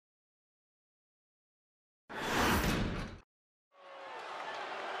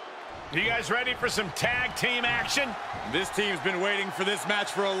You guys ready for some tag team action? This team's been waiting for this match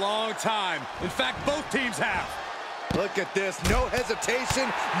for a long time. In fact, both teams have. Look at this, no hesitation,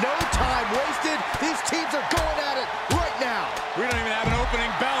 no time wasted. These teams are going at it right now. We don't even have an opening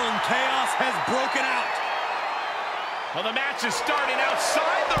bell and chaos has broken out. Well, the match is starting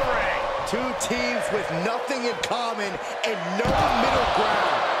outside the ring. Two teams with nothing in common and no middle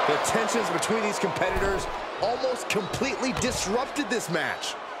ground. The tensions between these competitors almost completely disrupted this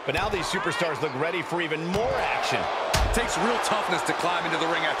match. But now these superstars look ready for even more action. It takes real toughness to climb into the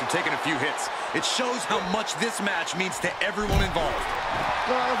ring after taking a few hits. It shows how much this match means to everyone involved.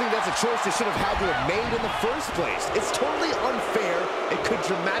 No, I don't think that's a choice they should have had to have made in the first place. It's totally unfair. It could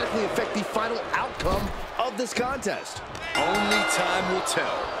dramatically affect the final outcome of this contest. Only time will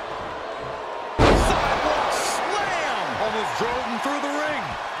tell. Sidewalk slam! Almost drove him through the ring.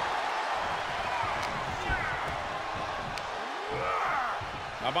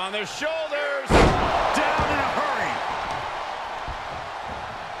 Up on their shoulders. Down in a hurry.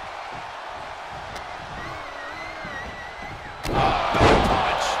 Back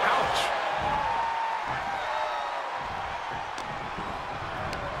punch. Ouch.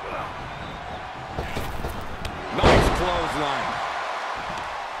 Nice clothesline.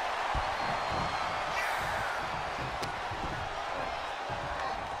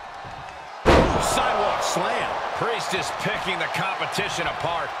 Sidewalk slam. Priest is picking the competition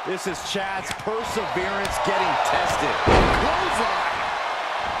apart. This is Chad's perseverance getting tested. Clothesline.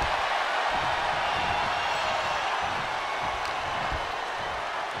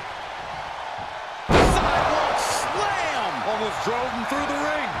 Sidewalk slam! Almost drove him through the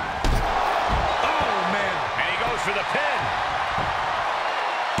ring. Oh, man. And he goes for the pin.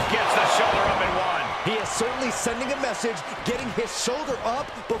 Gets the shoulder up in one. He is certainly sending a message, getting his shoulder up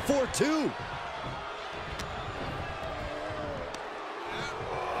before two.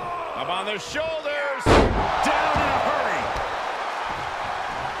 Up on their shoulders. Down in a hurry.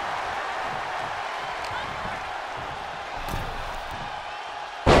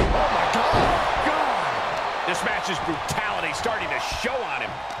 Oh, my God. This match's brutality starting to show on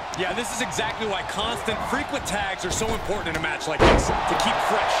him. Yeah, this is exactly why constant, frequent tags are so important in a match like this, to keep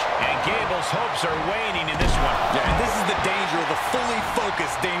fresh. And Gable's hopes are waning in this one. Yeah, and this is the danger of a fully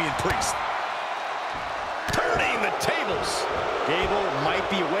focused Damian Priest. Turning the tables. Gable might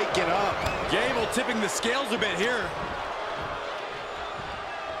be waking up. Gable tipping the scales a bit here.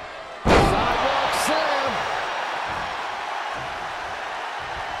 Sidewalk slam.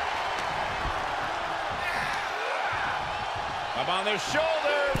 Up on their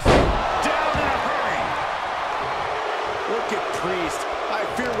shoulders. Down in a hurry. Look at Priest. I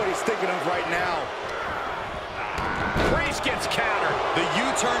fear what he's thinking of right now. Priest gets countered. The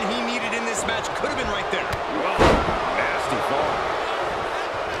U-turn he needed in this match could have been right there. Nasty fall.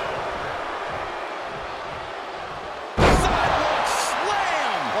 Sidewalk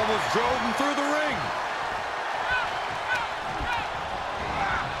slam! Almost drove him through the ring.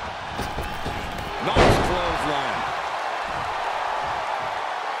 Nice clothesline.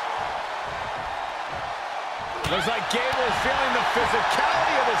 Looks like Gable is feeling the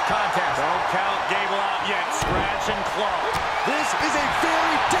physicality of this contest. Don't count Gable out yet. Scratch and claw. This is a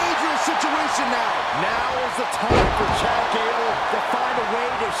very dangerous situation now. Now is the time for Chad Gable to find a way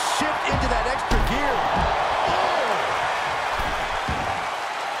to shift into that extra gear.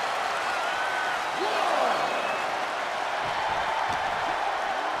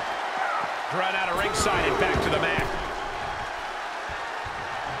 Run out of ringside and back to the mat.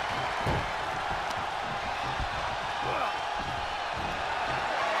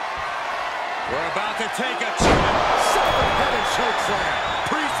 We're about to take a chance. Head and choke slam.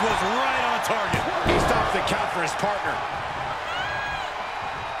 Priest was right on target. He stops the count for his partner.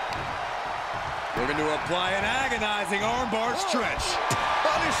 Looking to apply an agonizing armbar stretch.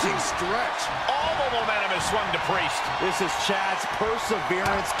 Punishing stretch. All the momentum is swung to Priest. This is Chad's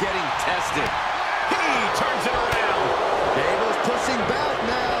perseverance getting tested. He turns it around. Gable's pushing back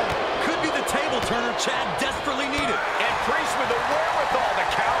now. Could be the table turner Chad desperately needed. And Priest with the wherewithal to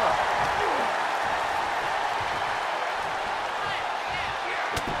counter.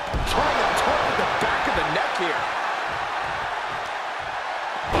 Trying to target the back of the neck here.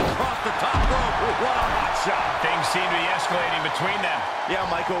 Across the top rope. What a hot shot. Things seem to be escalating between them. Yeah,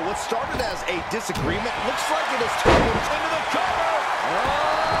 Michael, what started as a disagreement looks like it has turned into the cover.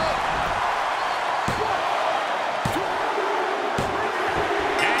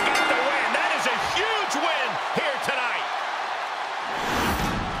 And got the win. That is a huge win here tonight.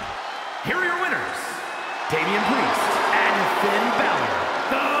 Here are your winners, Damian Priest and Finn Balor,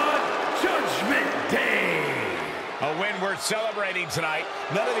 the Judgment Day. A win worth celebrating tonight.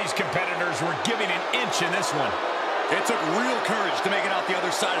 None of these competitors were giving an inch in this one. It took real courage to make it out the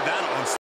other side of that one.